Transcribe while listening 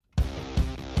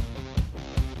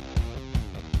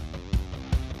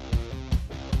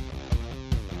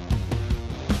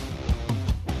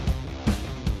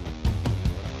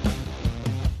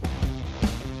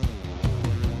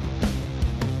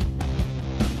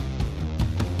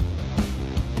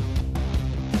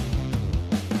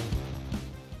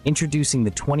Introducing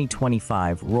the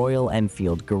 2025 Royal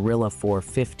Enfield Guerrilla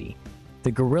 450.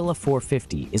 The Guerrilla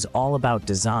 450 is all about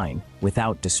design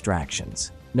without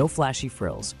distractions. No flashy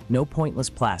frills, no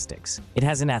pointless plastics. It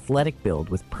has an athletic build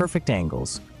with perfect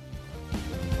angles,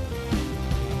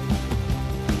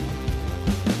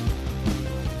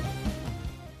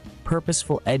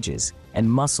 purposeful edges,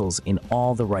 and muscles in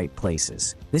all the right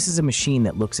places. This is a machine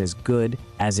that looks as good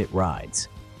as it rides.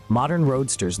 Modern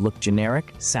roadsters look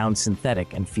generic, sound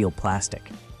synthetic, and feel plastic.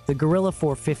 The Guerrilla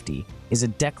 450 is a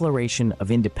declaration of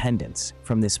independence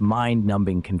from this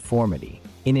mind-numbing conformity.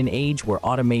 In an age where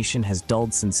automation has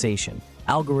dulled sensation,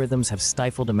 algorithms have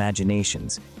stifled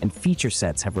imaginations, and feature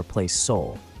sets have replaced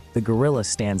soul, the Guerrilla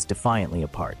stands defiantly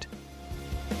apart.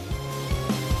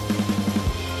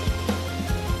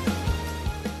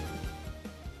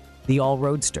 The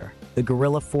all-roadster, the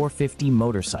Guerrilla 450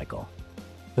 motorcycle.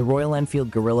 The Royal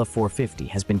Enfield Guerrilla 450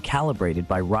 has been calibrated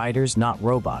by riders, not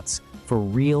robots, for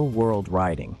real-world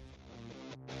riding.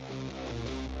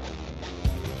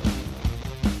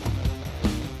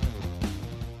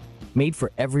 Made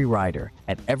for every rider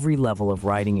at every level of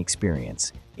riding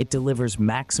experience, it delivers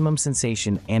maximum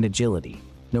sensation and agility,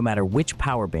 no matter which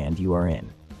power band you are in.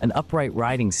 An upright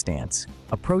riding stance,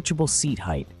 approachable seat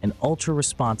height, and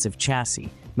ultra-responsive chassis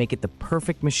make it the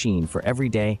perfect machine for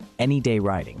everyday, any-day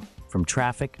riding, from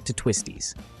traffic to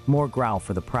twisties. More growl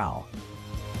for the prowl.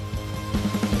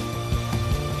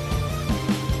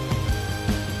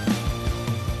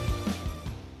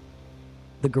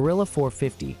 The Guerrilla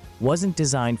 450 wasn't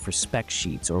designed for spec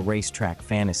sheets or racetrack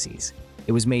fantasies.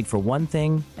 It was made for one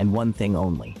thing and one thing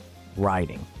only: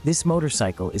 riding. This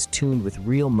motorcycle is tuned with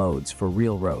real modes for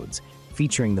real roads,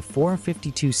 featuring the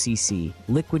 452cc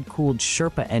liquid-cooled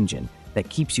Sherpa engine that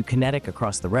keeps you kinetic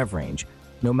across the rev range,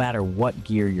 no matter what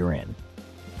gear you're in.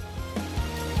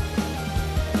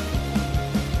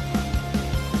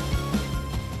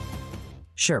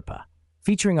 Sherpa,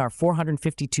 featuring our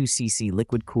 452cc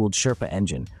liquid-cooled Sherpa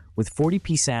engine with 40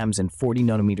 PSAMs and 40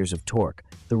 Nm of torque,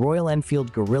 the Royal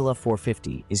Enfield Guerrilla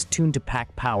 450 is tuned to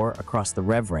pack power across the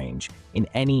rev range in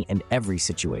any and every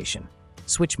situation.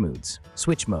 Switch modes.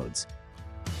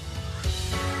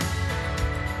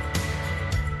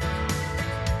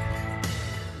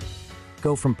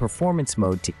 Go from performance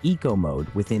mode to eco mode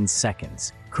within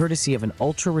seconds, courtesy of an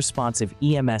ultra-responsive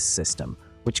EMS system,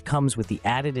 which comes with the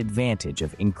added advantage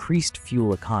of increased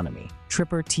fuel economy.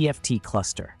 Tripper TFT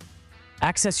cluster.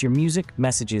 Access your music,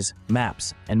 messages,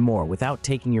 maps, and more without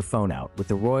taking your phone out with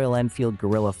the Royal Enfield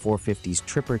Guerrilla 450's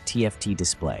Tripper TFT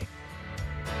display.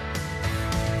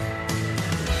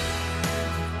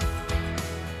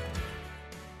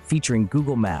 Featuring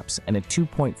Google Maps and a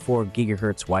 2.4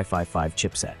 GHz Wi-Fi 5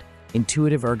 chipset.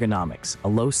 Intuitive ergonomics, a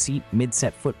low seat,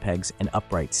 mid-set foot pegs, and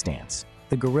upright stance.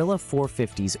 The Guerrilla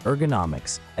 450's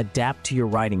ergonomics adapt to your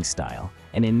riding style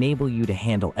and enable you to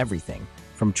handle everything,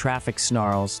 from traffic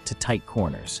snarls to tight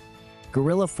corners.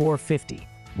 Guerrilla 450,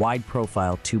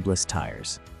 wide-profile tubeless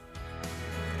tires.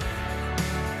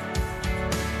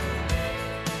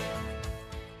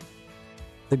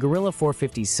 The Guerrilla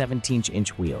 450's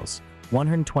 17-inch wheels,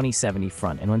 120/70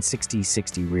 front and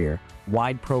 160/60 rear,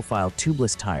 wide-profile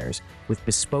tubeless tires with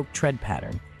bespoke tread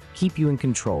pattern keep you in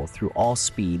control through all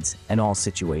speeds and all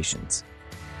situations.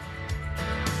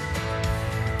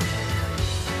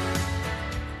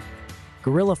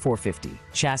 Guerrilla 450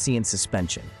 chassis and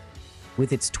suspension.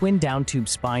 With its twin down-tube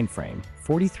spine frame,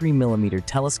 43mm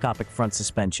telescopic front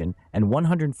suspension, and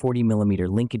 140mm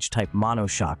linkage-type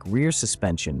monoshock rear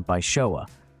suspension by Showa,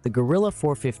 the Guerrilla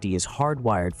 450 is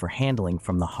hardwired for handling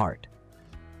from the heart.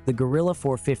 The Guerrilla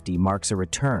 450 marks a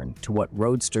return to what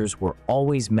roadsters were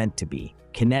always meant to be: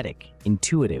 kinetic,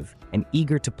 intuitive, and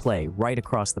eager to play right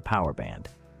across the power band.